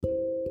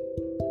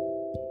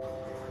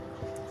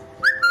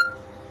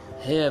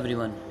Hey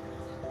everyone,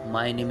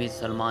 my name is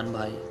Salman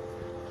भाई।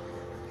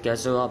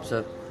 कैसे हो आप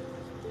सब?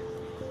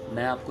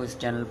 मैं आपको इस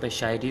चैनल पे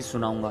शायरी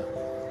सुनाऊंगा।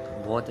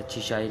 बहुत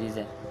अच्छी शायरीज़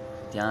है,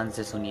 ध्यान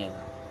से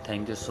सुनिएगा।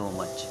 Thank you so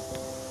much.